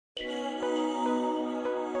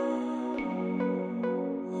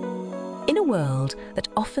a world that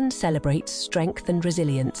often celebrates strength and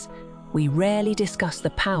resilience, we rarely discuss the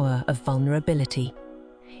power of vulnerability.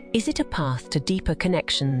 Is it a path to deeper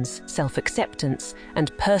connections, self-acceptance,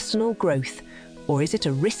 and personal growth, or is it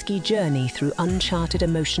a risky journey through uncharted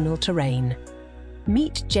emotional terrain?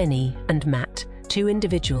 Meet Jenny and Matt, two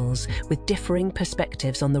individuals with differing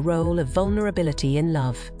perspectives on the role of vulnerability in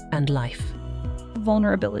love and life.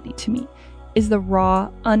 Vulnerability, to me, is the raw,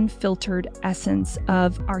 unfiltered essence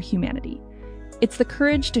of our humanity. It's the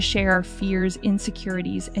courage to share our fears,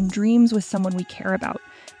 insecurities, and dreams with someone we care about.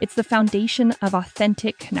 It's the foundation of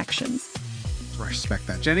authentic connections. I respect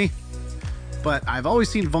that, Jenny. But I've always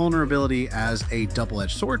seen vulnerability as a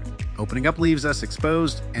double-edged sword. Opening up leaves us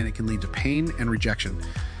exposed, and it can lead to pain and rejection.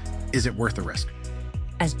 Is it worth the risk?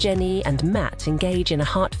 As Jenny and Matt engage in a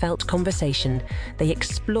heartfelt conversation, they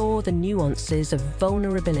explore the nuances of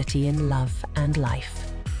vulnerability in love and life.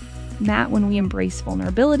 Matt, when we embrace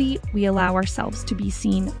vulnerability, we allow ourselves to be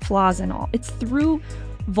seen, flaws and all. It's through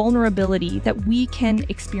vulnerability that we can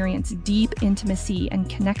experience deep intimacy and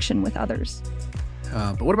connection with others.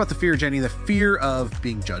 But what about the fear, Jenny? The fear of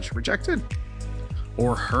being judged, rejected,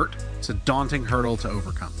 or hurt? It's a daunting hurdle to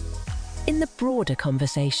overcome. In the broader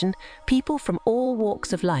conversation, people from all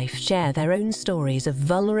walks of life share their own stories of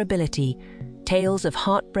vulnerability, tales of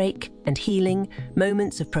heartbreak and healing,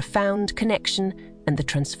 moments of profound connection, and the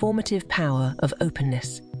transformative power of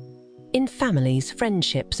openness. In families,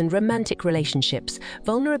 friendships, and romantic relationships,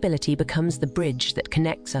 vulnerability becomes the bridge that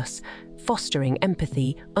connects us, fostering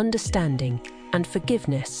empathy, understanding, and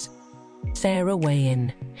forgiveness. Sarah weigh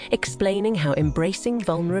in, explaining how embracing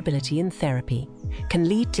vulnerability in therapy can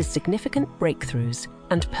lead to significant breakthroughs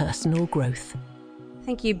and personal growth.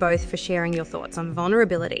 Thank you both for sharing your thoughts on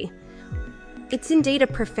vulnerability. It's indeed a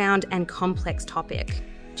profound and complex topic.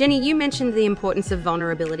 Jenny, you mentioned the importance of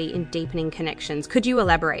vulnerability in deepening connections. Could you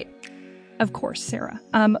elaborate? Of course, Sarah.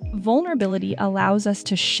 Vulnerability allows us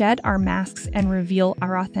to shed our masks and reveal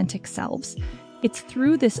our authentic selves. It's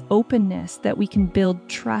through this openness that we can build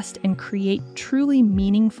trust and create truly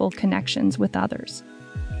meaningful connections with others.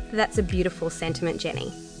 That's a beautiful sentiment,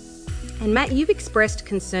 Jenny. And Matt, you've expressed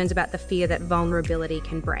concerns about the fear that vulnerability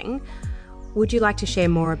can bring. Would you like to share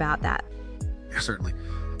more about that? Yeah, certainly.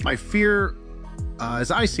 My fear, as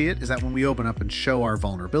I see it, is that when we open up and show our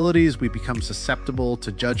vulnerabilities, we become susceptible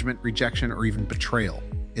to judgment, rejection, or even betrayal.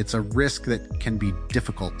 It's a risk that can be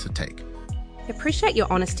difficult to take. I appreciate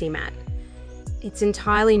your honesty, Matt. It's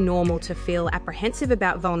entirely normal to feel apprehensive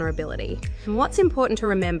about vulnerability. And what's important to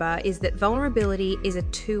remember is that vulnerability is a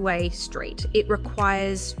two-way street. It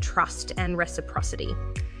requires trust and reciprocity.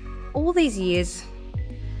 All these years,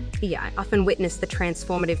 I often witness the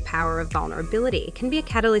transformative power of vulnerability. It can be a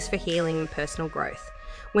catalyst for healing and personal growth.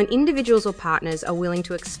 When individuals or partners are willing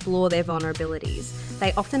to explore their vulnerabilities,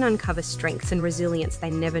 they often uncover strengths and resilience they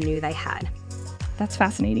never knew they had. That's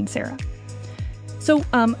fascinating, Sarah. So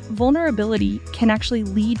vulnerability can actually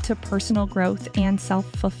lead to personal growth and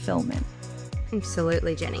self-fulfillment.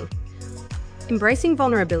 Absolutely, Jenny. Embracing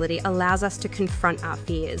vulnerability allows us to confront our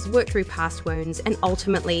fears, work through past wounds, and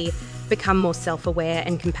ultimately become more self-aware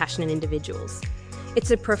and compassionate individuals.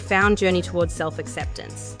 It's a profound journey towards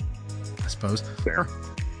self-acceptance. I suppose. Fair.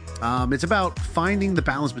 It's about finding the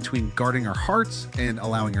balance between guarding our hearts and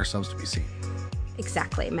allowing ourselves to be seen.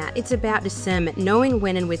 Exactly, Matt. It's about discernment, knowing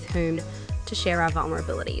when and with whom to share our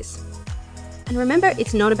vulnerabilities. And remember,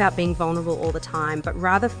 it's not about being vulnerable all the time, but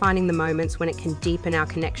rather finding the moments when it can deepen our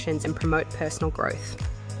connections and promote personal growth.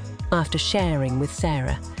 After sharing with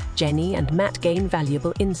Sarah, Jenny and Matt gain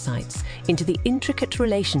valuable insights into the intricate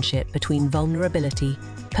relationship between vulnerability,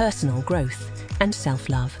 personal growth, and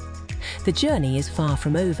self-love. The journey is far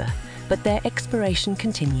from over, but their exploration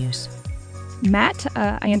continues. Matt,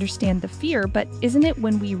 I understand the fear, but isn't it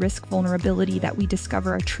when we risk vulnerability that we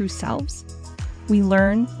discover our true selves? We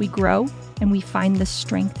learn, we grow, and we find the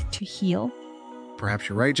strength to heal. Perhaps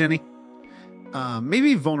you're right, Jenny.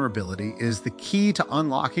 Maybe vulnerability is the key to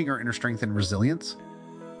unlocking our inner strength and resilience.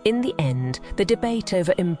 In the end, the debate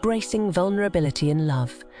over embracing vulnerability in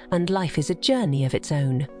love and life is a journey of its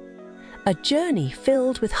own. A journey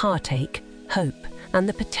filled with heartache, hope, and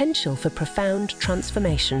the potential for profound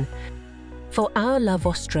transformation. For our La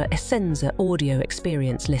Vostra Essenza audio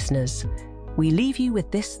experience listeners, we leave you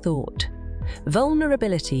with this thought.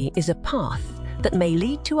 Vulnerability is a path that may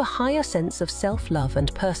lead to a higher sense of self-love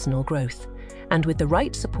and personal growth, and with the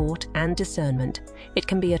right support and discernment, it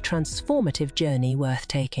can be a transformative journey worth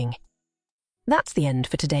taking. That's the end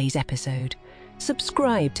for today's episode.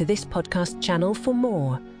 Subscribe to this podcast channel for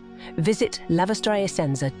more. Visit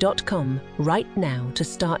lavostraessenza.com right now to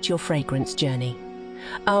start your fragrance journey.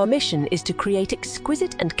 Our mission is to create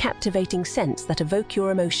exquisite and captivating scents that evoke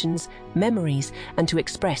your emotions, memories, and to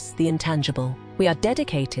express the intangible. We are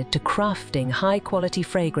dedicated to crafting high-quality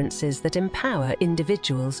fragrances that empower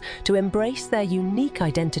individuals to embrace their unique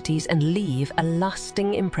identities and leave a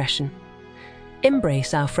lasting impression.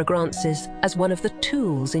 Embrace our fragrances as one of the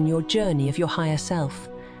tools in your journey of your higher self.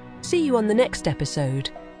 See you on the next episode